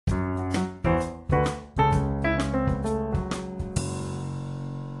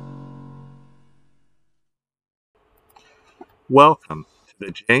Welcome to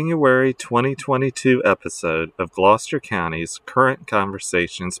the January 2022 episode of Gloucester County's Current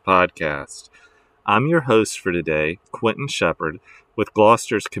Conversations podcast. I'm your host for today, Quentin Shepard, with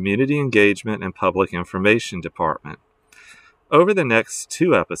Gloucester's Community Engagement and Public Information Department. Over the next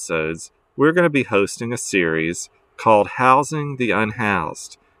two episodes, we're going to be hosting a series called Housing the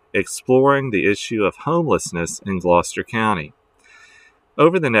Unhoused, exploring the issue of homelessness in Gloucester County.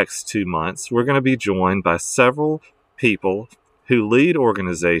 Over the next 2 months, we're going to be joined by several people who lead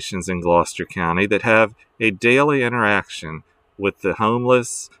organizations in Gloucester County that have a daily interaction with the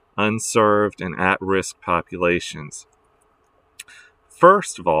homeless, unserved, and at-risk populations.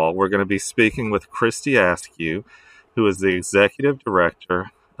 First of all, we're going to be speaking with Christy Askew, who is the Executive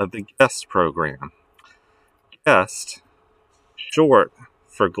Director of the GUEST program. GUEST, short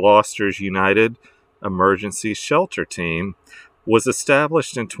for Gloucester's United Emergency Shelter Team, was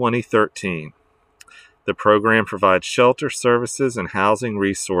established in 2013. The program provides shelter services and housing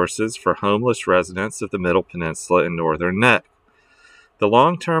resources for homeless residents of the Middle Peninsula and Northern Neck. The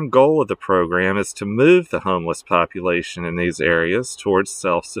long-term goal of the program is to move the homeless population in these areas towards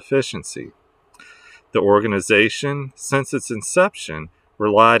self-sufficiency. The organization, since its inception,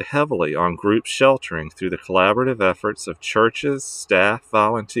 relied heavily on group sheltering through the collaborative efforts of churches, staff,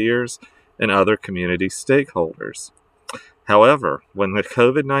 volunteers, and other community stakeholders. However, when the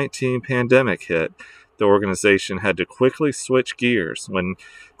COVID-19 pandemic hit, the organization had to quickly switch gears when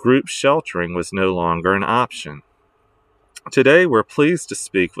group sheltering was no longer an option. Today, we're pleased to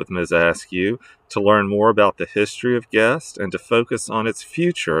speak with Ms. Askew to learn more about the history of GUEST and to focus on its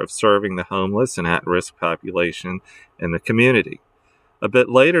future of serving the homeless and at-risk population in the community. A bit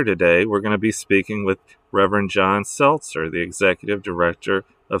later today, we're going to be speaking with Reverend John Seltzer, the Executive Director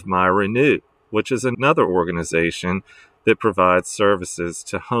of My Renew, which is another organization that provides services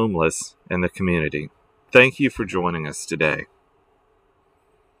to homeless in the community. Thank you for joining us today.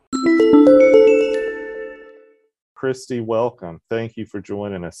 Christy, welcome. Thank you for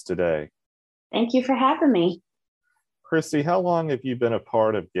joining us today. Thank you for having me. Christy, how long have you been a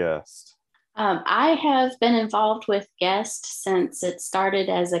part of GUEST? I have been involved with GUEST since it started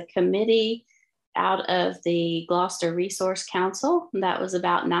as a committee out of the Gloucester Resource Council. That was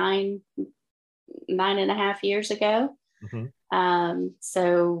about nine and a half years ago. Mm-hmm.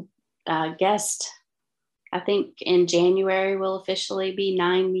 GUEST, I think in January will officially be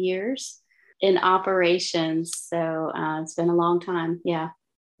 9 years in operations. So it's been a long time. Yeah.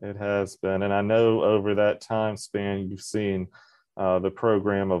 It has been. And I know over that time span, you've seen the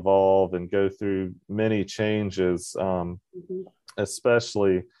program evolve and go through many changes,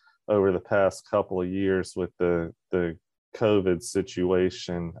 especially over the past couple of years with the COVID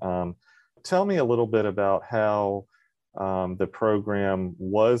situation. Tell me a little bit about how the program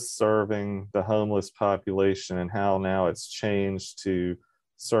was serving the homeless population and how now it's changed to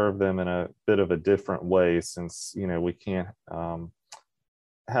serve them in a bit of a different way, since we can't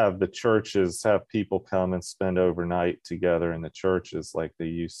have the churches have people come and spend overnight together in the churches like they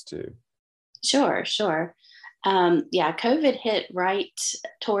used to. Sure. COVID hit right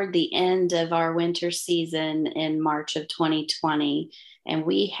toward the end of our winter season in March of 2020. And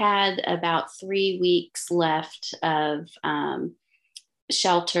we had about 3 weeks left of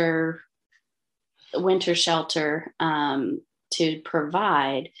winter shelter to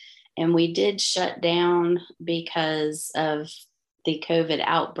provide. And we did shut down because of the COVID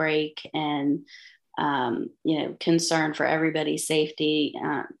outbreak and, concern for everybody's safety,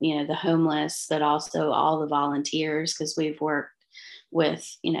 the homeless, but also all the volunteers, because we've worked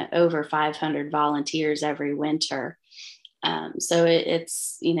with, over 500 volunteers every winter. So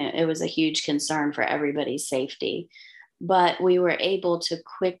it was a huge concern for everybody's safety, but we were able to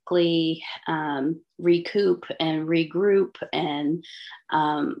quickly recoup and regroup, and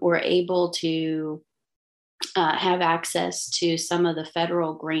were able to have access to some of the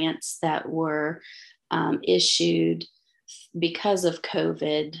federal grants that were issued because of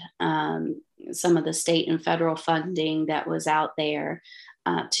COVID, some of the state and federal funding that was out there,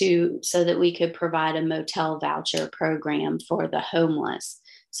 so that we could provide a motel voucher program for the homeless.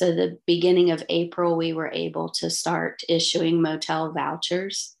 So the beginning of April, we were able to start issuing motel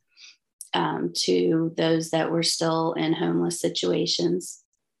vouchers to those that were still in homeless situations.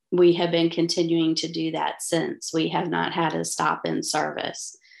 We have been continuing to do that since. We have not had a stop in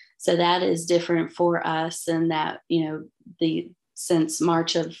service. So that is different for us, and that, since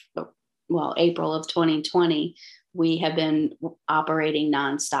April of 2020, we have been operating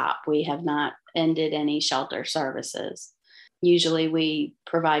nonstop. We have not ended any shelter services. Usually we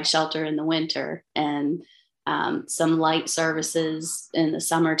provide shelter in the winter and some light services in the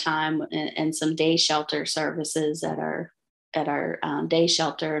summertime, and some day shelter services that are at our day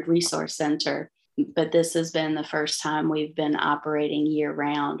shelter and resource center. But this has been the first time we've been operating year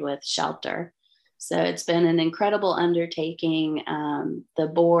round with shelter. So it's been an incredible undertaking. The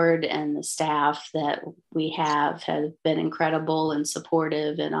board and the staff that we have been incredible and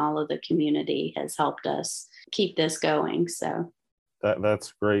supportive, and all of the community has helped us keep this going. So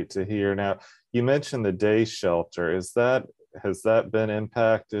that's great to hear. Now, you mentioned the day shelter. Has that been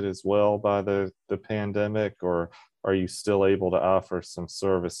impacted as well by the pandemic, or are you still able to offer some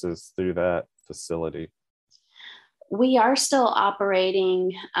services through that facility? We are still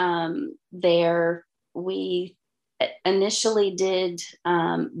operating there. We initially did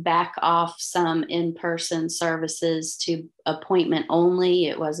back off some in-person services to appointment only.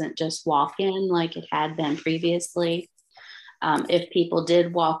 It wasn't just walk-in like it had been previously. If people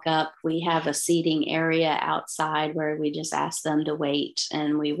did walk up, we have a seating area outside where we just ask them to wait,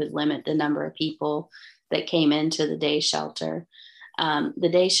 and we would limit the number of people that came into the day shelter. The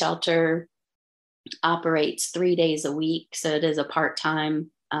day shelter operates 3 days a week, so it is a part-time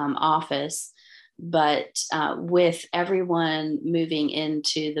office. But with everyone moving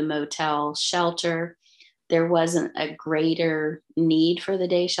into the motel shelter, there wasn't a greater need for the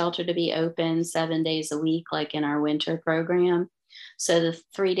day shelter to be open 7 days a week, like in our winter program. So the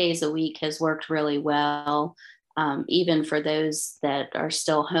 3 days a week has worked really well, even for those that are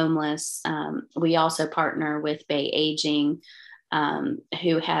still homeless. We also partner with Bay Aging,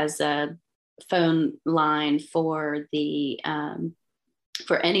 who has a phone line for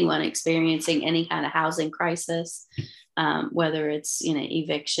for anyone experiencing any kind of housing crisis, whether it's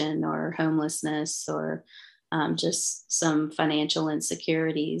eviction or homelessness or just some financial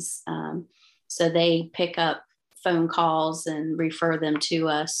insecurities. So they pick up phone calls and refer them to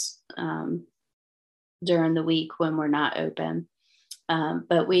us during the week when we're not open.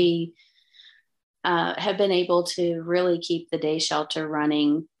 But we have been able to really keep the day shelter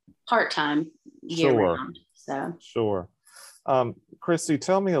running part-time year round. So sure. Christy,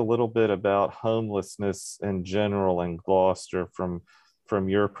 tell me a little bit about homelessness in general in Gloucester from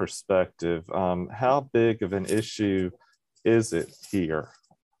your perspective. How big of an issue is it here?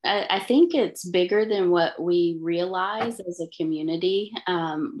 I think it's bigger than what we realize as a community.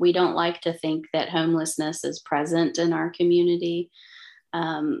 We don't like to think that homelessness is present in our community.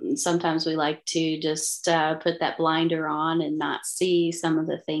 Sometimes we like to just put that blinder on and not see some of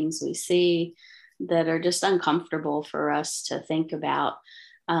the things we see that are just uncomfortable for us to think about.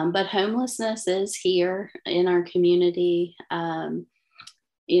 But homelessness is here in our community. A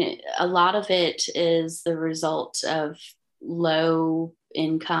lot of it is the result of low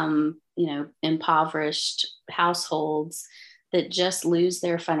income, impoverished households that just lose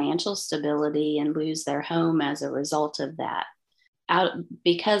their financial stability and lose their home as a result of that.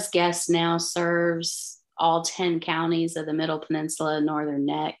 Because Guest now serves all 10 counties of the Middle Peninsula and Northern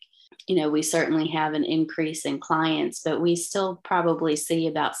Neck, we certainly have an increase in clients, but we still probably see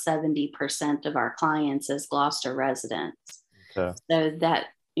about 70% of our clients as Gloucester residents. Okay. So that,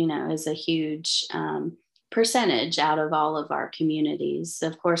 is a huge percentage out of all of our communities.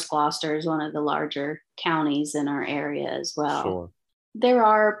 Of course, Gloucester is one of the larger counties in our area as well. Sure. There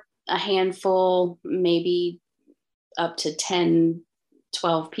are a handful, maybe up to 10,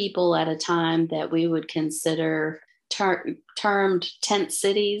 12 people at a time that we would consider termed tent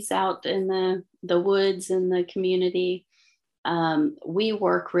cities out in the woods in the community. We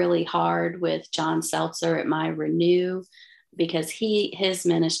work really hard with John Seltzer at My Renew, because his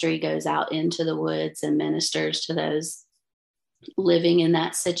ministry goes out into the woods and ministers to those living in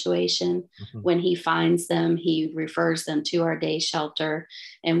that situation. Mm-hmm. When he finds them, he refers them to our day shelter,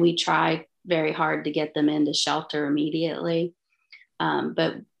 and we try very hard to get them into shelter immediately.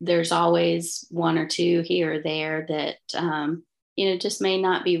 But there's always one or two here or there that, just may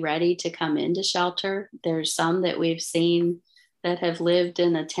not be ready to come into shelter. There's some that we've seen that have lived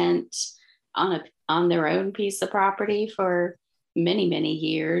in a tent on their own piece of property for many, many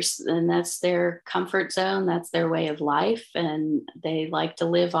years. And that's their comfort zone. That's their way of life. And they like to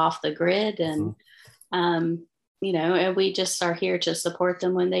live off the grid. And, and we just are here to support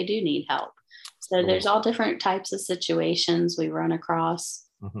them when they do need help. So there's all different types of situations we run across.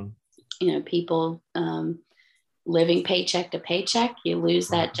 Mm-hmm. People living paycheck to paycheck. You lose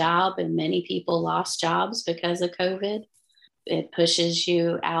that job, and many people lost jobs because of COVID. It pushes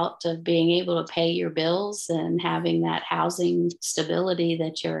you out of being able to pay your bills and having that housing stability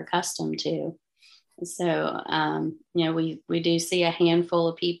that you're accustomed to. So, we do see a handful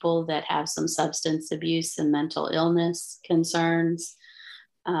of people that have some substance abuse and mental illness concerns.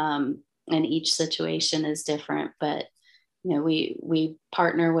 And each situation is different, but we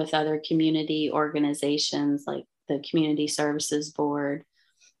partner with other community organizations like the community services board,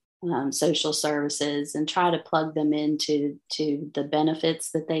 social services, and try to plug them into the benefits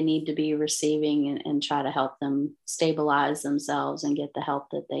that they need to be receiving, and try to help them stabilize themselves and get the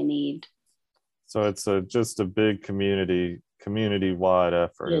help that they need. So it's just a big community-wide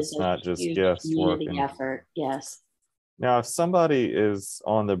effort. It's not just guest community working. effort. Yes. Now, if somebody is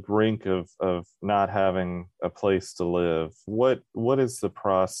on the brink of not having a place to live, what is the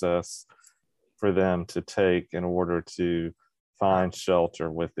process for them to take in order to find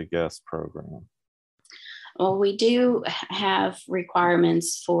shelter with the guest program? Well, we do have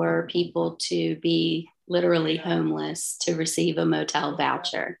requirements for people to be literally homeless to receive a motel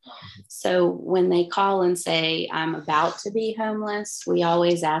voucher. So when they call and say, I'm about to be homeless, we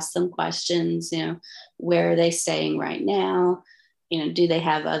always ask them questions, where are they staying right now? Do they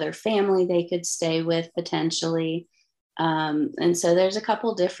have other family they could stay with potentially? And so there's a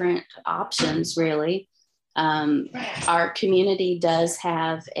couple different options, really. Our community does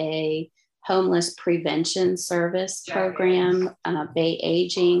have a homeless prevention service program. Bay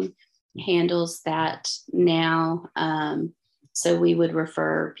Aging handles that now. So we would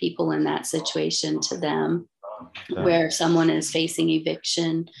refer people in that situation to them. Okay. Where someone is facing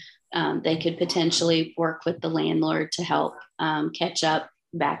eviction, they could potentially work with the landlord to help catch up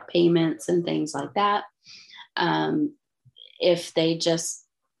back payments and things like that. If they just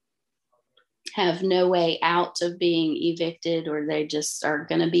have no way out of being evicted, or they just are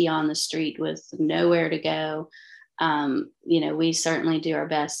going to be on the street with nowhere to go, we certainly do our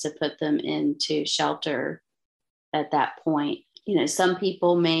best to put them into shelter at that point. Some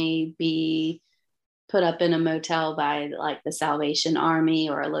people may be put up in a motel by like the Salvation Army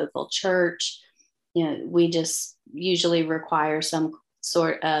or a local church. We just usually require some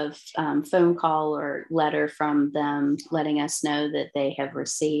sort of phone call or letter from them letting us know that they have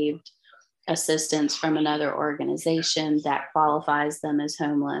received assistance from another organization that qualifies them as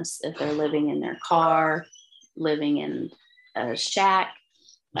homeless. If they're living in their car, living in a shack,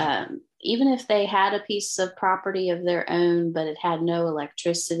 even if they had a piece of property of their own, but it had no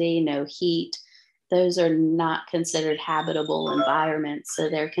electricity, no heat, those are not considered habitable environments. So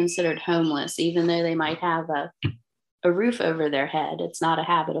they're considered homeless, even though they might have a roof over their head. It's not a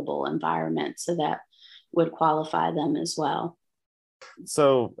habitable environment. So that would qualify them as well.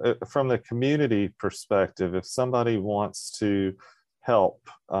 So from the community perspective, if somebody wants to help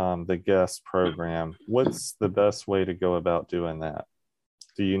the guest program, what's the best way to go about doing that?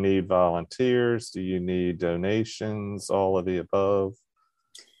 Do you need volunteers? Do you need donations? All of the above?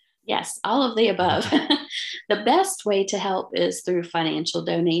 Yes, all of the above. The best way to help is through financial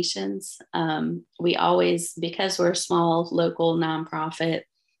donations. We always, because we're a small local nonprofit,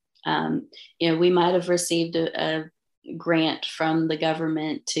 we might have received a grant from the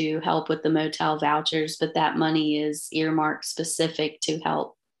government to help with the motel vouchers, but that money is earmarked specific to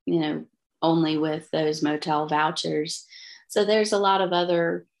help, only with those motel vouchers. So there's a lot of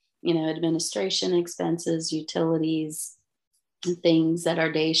other, administration expenses, utilities, things that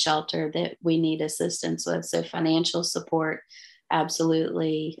are day shelter that we need assistance with. So financial support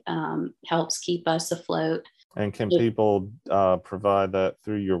absolutely helps keep us afloat. And can people provide that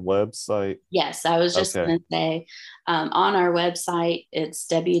through your website? Yes, I was just going to say, on our website, it's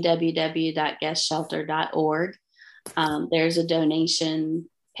www.guestshelter.org. There's a donation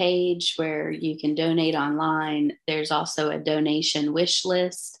page where you can donate online. There's also a donation wish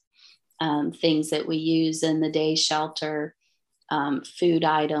list, things that we use in the day shelter, food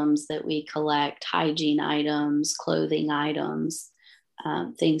items that we collect, hygiene items, clothing items,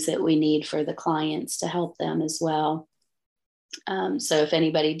 things that we need for the clients to help them as well. So if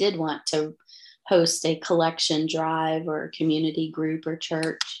anybody did want to host a collection drive, or a community group or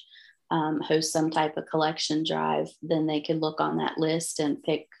church, host some type of collection drive, then they could look on that list and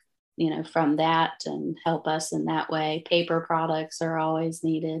pick, from that and help us in that way. Paper products are always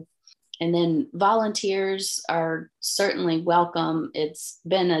needed. And then volunteers are certainly welcome. It's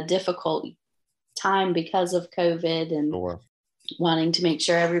been a difficult time because of COVID and wanting to make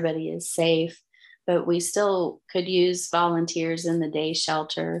sure everybody is safe, but we still could use volunteers in the day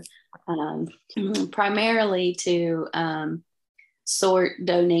shelter, primarily to sort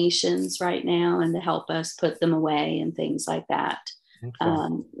donations right now and to help us put them away and things like that.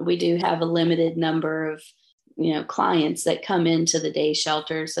 Okay. We do have a limited number of clients that come into the day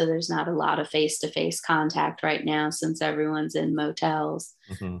shelter, so there's not a lot of face-to-face contact right now since everyone's in motels.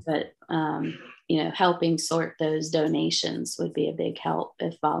 Mm-hmm. But helping sort those donations would be a big help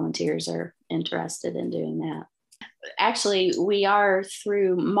if volunteers are interested in doing that. Actually, we are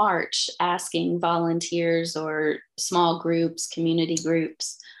through March asking volunteers or small groups, community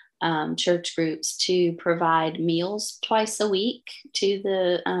groups, church groups to provide meals twice a week to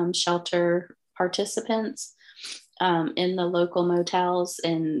the shelter participants in the local motels.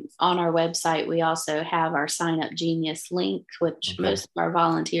 And on our website, we also have our Sign Up Genius link, which most of our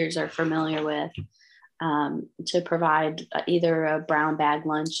volunteers are familiar with, to provide either a brown bag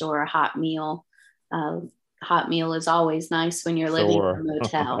lunch or a hot meal. Hot meal is always nice when you're living in a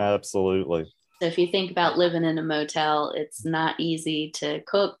motel. Absolutely. So if you think about living in a motel, it's not easy to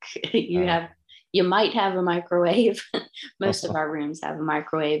cook. You might have a microwave. Most of our rooms have a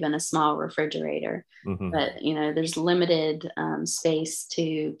microwave and a small refrigerator, but there's limited space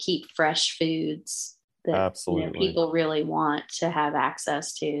to keep fresh foods that people really want to have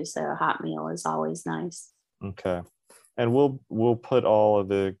access to. So a hot meal is always nice. Okay, and we'll put all of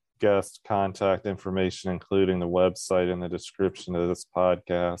the guest contact information, including the website, in the description of this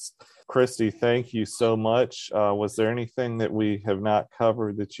podcast. Christy, thank you so much. Was there anything that we have not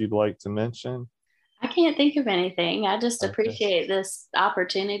covered that you'd like to mention? I can't think of anything. I just appreciate this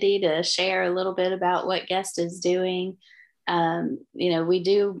opportunity to share a little bit about what Guest is doing. We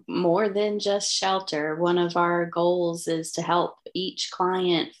do more than just shelter. One of our goals is to help each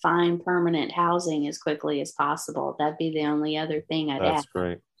client find permanent housing as quickly as possible. That'd be the only other thing I'd add. That's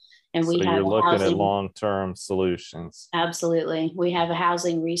great. And so you're looking at long-term solutions. Absolutely. We have a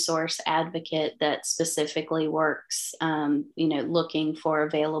housing resource advocate that specifically works, looking for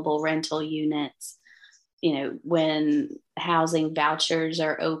available rental units. When housing vouchers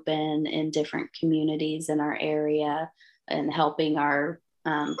are open in different communities in our area, and helping our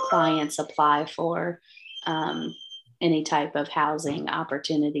clients apply for any type of housing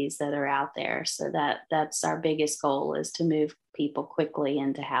opportunities that are out there. So that's our biggest goal, is to move people quickly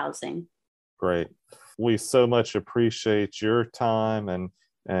into housing. Great. We so much appreciate your time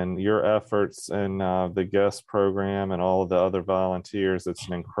and your efforts in the Guest program and all of the other volunteers. It's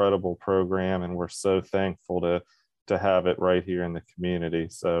an incredible program, and we're so thankful to have it right here in the community.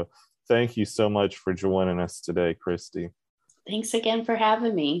 So thank you so much for joining us today, Christy. Thanks again for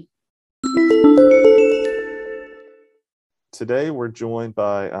having me. Today we're joined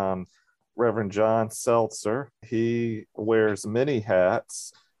by Reverend John Seltzer. He wears many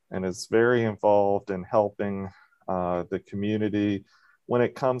hats and is very involved in helping the community when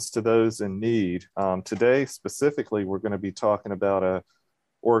it comes to those in need. Today, specifically, we're going to be talking about an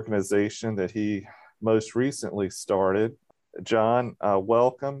organization that he most recently started. John,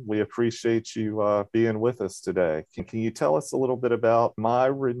 welcome. We appreciate you being with us today. Can you tell us a little bit about My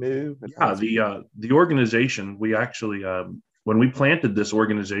Renew? Yeah, the organization, we actually, when we planted this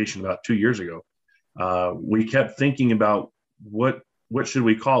organization about 2 years ago, we kept thinking about what should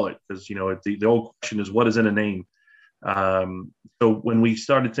we call it? Because, the old question is, what is in a name? So when we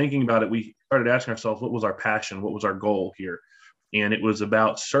started thinking about it, we started asking ourselves, what was our passion? What was our goal here? And it was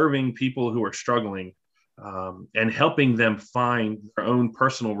about serving people who are struggling and helping them find their own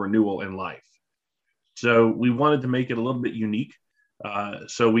personal renewal in life. So we wanted to make it a little bit unique.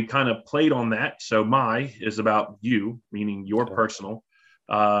 So we kind of played on that. So My is about you, meaning your personal,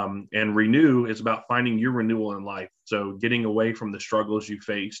 and Renew is about finding your renewal in life. So getting away from the struggles you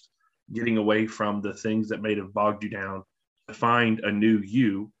faced, getting away from the things that may have bogged you down, to find a new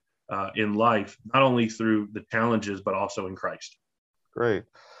you in life, not only through the challenges, but also in Christ. Great.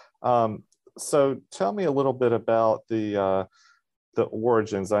 So tell me a little bit about the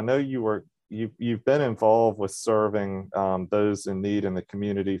origins. I know you've been involved with serving those in need in the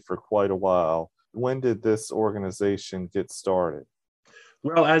community for quite a while. When did this organization get started?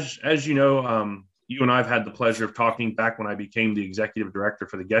 Well, as you know, you and I have had the pleasure of talking back when I became the executive director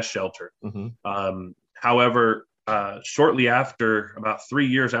for the Guest Shelter. However, shortly after, about 3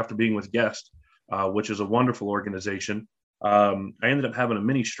 years after being with Guest, which is a wonderful organization, I ended up having a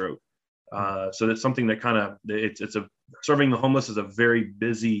mini stroke. So that's something that serving the homeless is a very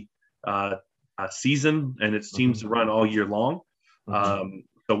busy season, and it seems to run all year long.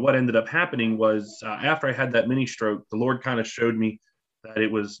 So what ended up happening was after I had that mini stroke, the Lord kind of showed me that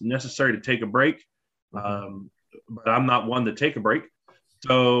it was necessary to take a break. But I'm not one to take a break.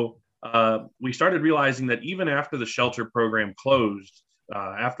 So we started realizing that even after the shelter program closed,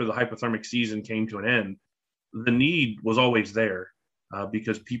 after the hypothermic season came to an end, the need was always there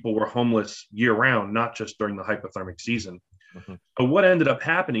because people were homeless year round, not just during the hypothermic season. But what ended up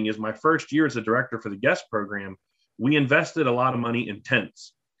happening is my first year as a director for the Guest program, we invested a lot of money in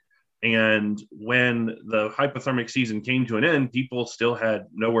tents. And when the hypothermic season came to an end, people still had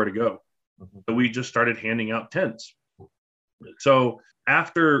nowhere to go. So we just started handing out tents. So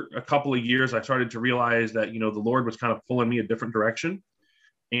after a couple of years, I started to realize that, the Lord was kind of pulling me a different direction.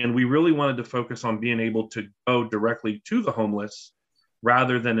 And we really wanted to focus on being able to go directly to the homeless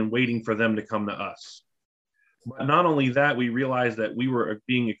rather than in waiting for them to come to us. But not only that, we realized that we were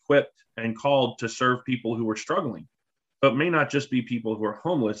being equipped and called to serve people who were struggling. But it may not just be people who are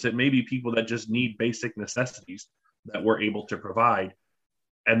homeless. It may be people that just need basic necessities that we're able to provide.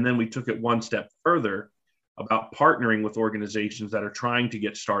 And then we took it one step further about partnering with organizations that are trying to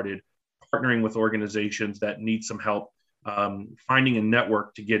get started, partnering with organizations that need some help, finding a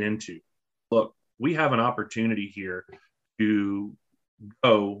network to get into. Look, we have an opportunity here to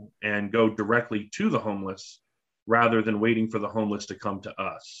go directly to the homeless rather than waiting for the homeless to come to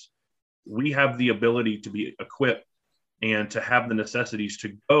us. We have the ability to be equipped and to have the necessities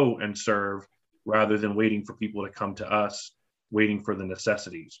to go and serve rather than waiting for people to come to us, waiting for the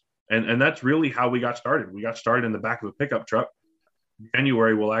necessities. And that's really how we got started. We got started in the back of a pickup truck.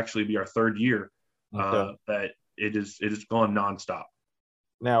 January will actually be our third year that it has gone nonstop.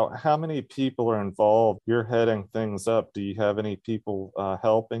 Now, how many people are involved? You're heading things up. Do you have any people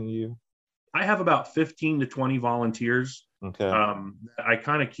helping you? I have about 15 to 20 volunteers. Okay. I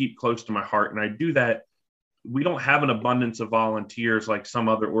kind of keep close to my heart, and I do that. We don't have an abundance of volunteers like some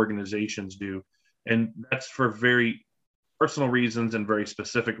other organizations do. And that's for very personal reasons and very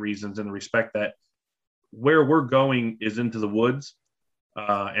specific reasons, in the respect that where we're going is into the woods,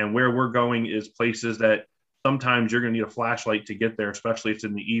 and where we're going is places that sometimes you're going to need a flashlight to get there, especially if it's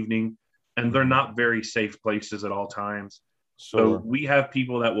in the evening, and they're not very safe places at all times. Sure. So we have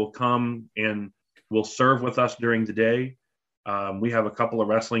people that will come and will serve with us during the day. We have a couple of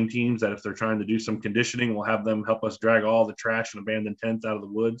wrestling teams that if they're trying to do some conditioning, we'll have them help us drag all the trash and abandoned tents out of the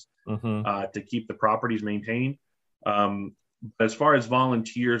woods to keep the properties maintained. As far as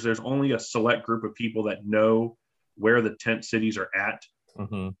volunteers, there's only a select group of people that know where the tent cities are at.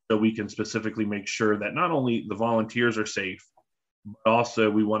 So we can specifically make sure that not only the volunteers are safe, but also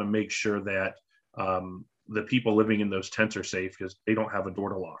we want to make sure that the people living in those tents are safe, because they don't have a door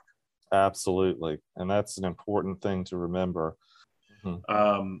to lock. Absolutely. And that's an important thing to remember.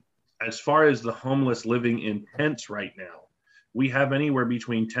 As far as the homeless living in tents right now, we have anywhere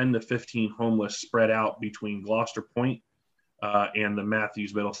between 10 to 15 homeless spread out between Gloucester Point and the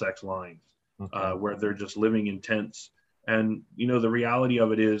Matthews Middlesex line, where they're just living in tents. And, the reality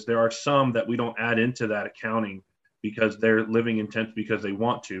of it is there are some that we don't add into that accounting because they're living in tents because they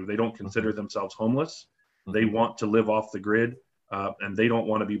want to. They don't consider themselves homeless. They want to live off the grid, and they don't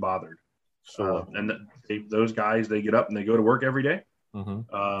want to be bothered. Sure. And those guys, they get up and they go to work every day,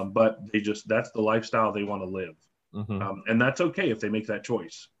 but that's the lifestyle they want to live. And that's okay if they make that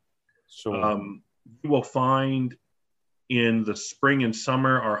choice. Sure. You will find in the spring and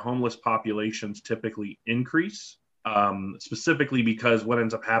summer, our homeless populations typically increase, specifically because what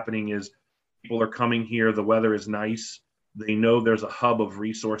ends up happening is people are coming here. The weather is nice. They know there's a hub of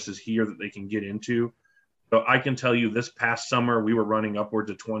resources here that they can get into. So I can tell you this past summer, we were running upwards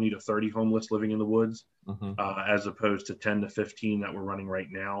of 20 to 30 homeless living in the woods, as opposed to 10 to 15 that we're running right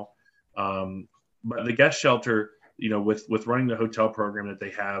now. But the guest shelter, with running the hotel program that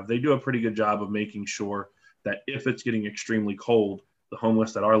they do a pretty good job of making sure that if it's getting extremely cold, the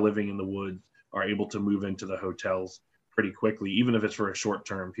homeless that are living in the woods are able to move into the hotels pretty quickly, even if it's for a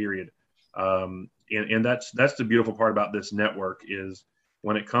short-term period. And that's the beautiful part about this network is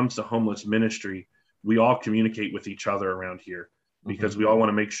when it comes to homeless ministry, we all communicate with each other around here because we all want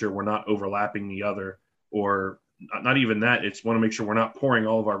to make sure we're not overlapping the other, or not even that. It's want to make sure we're not pouring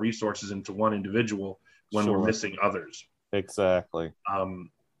all of our resources into one individual when we're missing others. Exactly.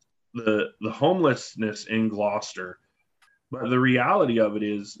 The homelessness in Gloucester, but the reality of it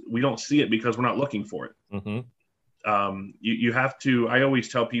is we don't see it because we're not looking for it. You have to, I always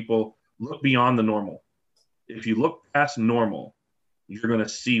tell people, look beyond the normal. If you look past normal, you're going to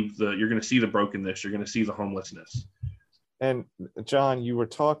see the brokenness. You're going to see the homelessness. And John, you were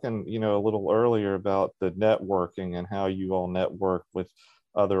talking, a little earlier about the networking and how you all network with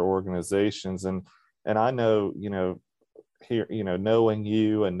other organizations. And I know, here, knowing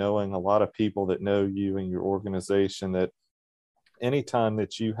you and knowing a lot of people that know you and your organization, that anytime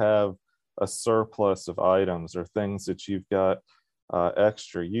that you have a surplus of items or things that you've got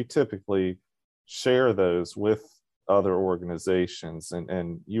extra, you typically share those with other organizations,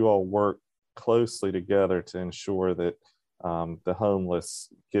 and you all work closely together to ensure that the homeless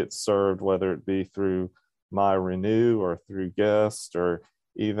get served, whether it be through My Renew or through Guest, or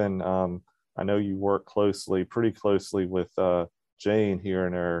even I know you work pretty closely with Jane here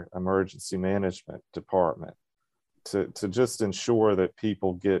in our emergency management department to just ensure that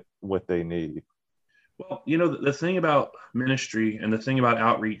people get what they need. Well, the thing about ministry and the thing about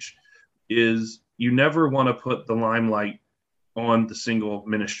outreach is you never want to put the limelight on the single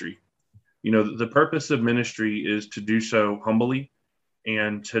ministry. The purpose of ministry is to do so humbly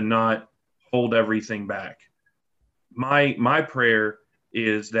and to not hold everything back. My prayer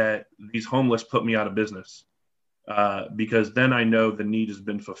is that these homeless put me out of business, because then I know the need has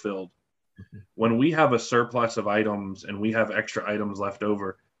been fulfilled. When we have a surplus of items and we have extra items left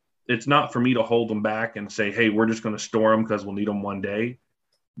over, it's not for me to hold them back and say, hey, we're just going to store them because we'll need them one day.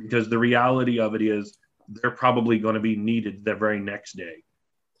 Because the reality of it is they're probably going to be needed the very next day.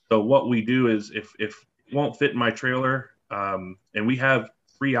 So what we do is if it won't fit in my trailer, and we have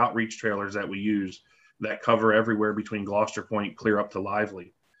 3 outreach trailers that we use that cover everywhere between Gloucester Point clear up to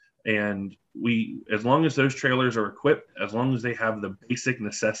Lively. And as long as those trailers are equipped, as long as they have the basic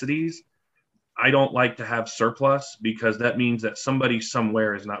necessities, I don't like to have surplus, because that means that somebody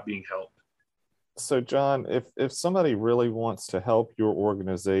somewhere is not being helped. So, John, if somebody really wants to help your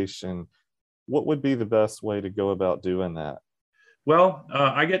organization, what would be the best way to go about doing that? Well,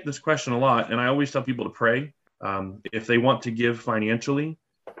 I get this question a lot, and I always tell people to pray. If they want to give financially,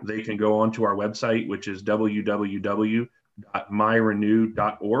 they can go onto our website, which is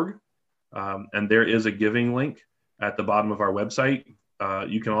www.myrenew.org. And there is a giving link at the bottom of our website.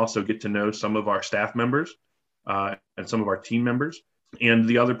 You can also get to know some of our staff members and some of our team members. And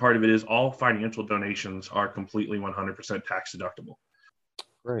the other part of it is all financial donations are completely 100% tax deductible.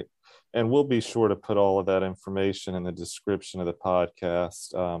 Great. And we'll be sure to put all of that information in the description of the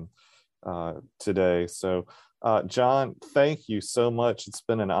podcast today. So, John, thank you so much. It's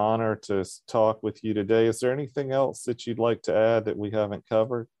been an honor to talk with you today. Is there anything else that you'd like to add that we haven't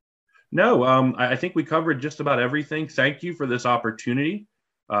covered? No, I think we covered just about everything. Thank you for this opportunity.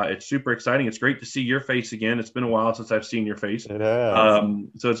 It's super exciting. It's great to see your face again. It's been a while since I've seen your face. It has.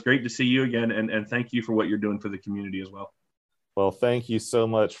 So it's great to see you again. And thank you for what you're doing for the community as well. Well, thank you so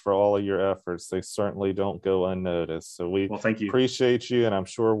much for all of your efforts. They certainly don't go unnoticed. So we thank you. Appreciate you, and I'm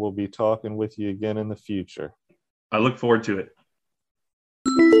sure we'll be talking with you again in the future. I look forward to it.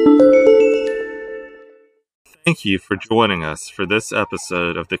 Thank you for joining us for this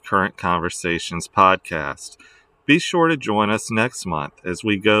episode of the Current Conversations podcast. Be sure to join us next month as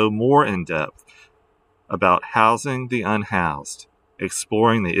we go more in depth about housing the unhoused,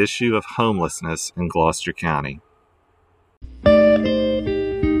 exploring the issue of homelessness in Gloucester County.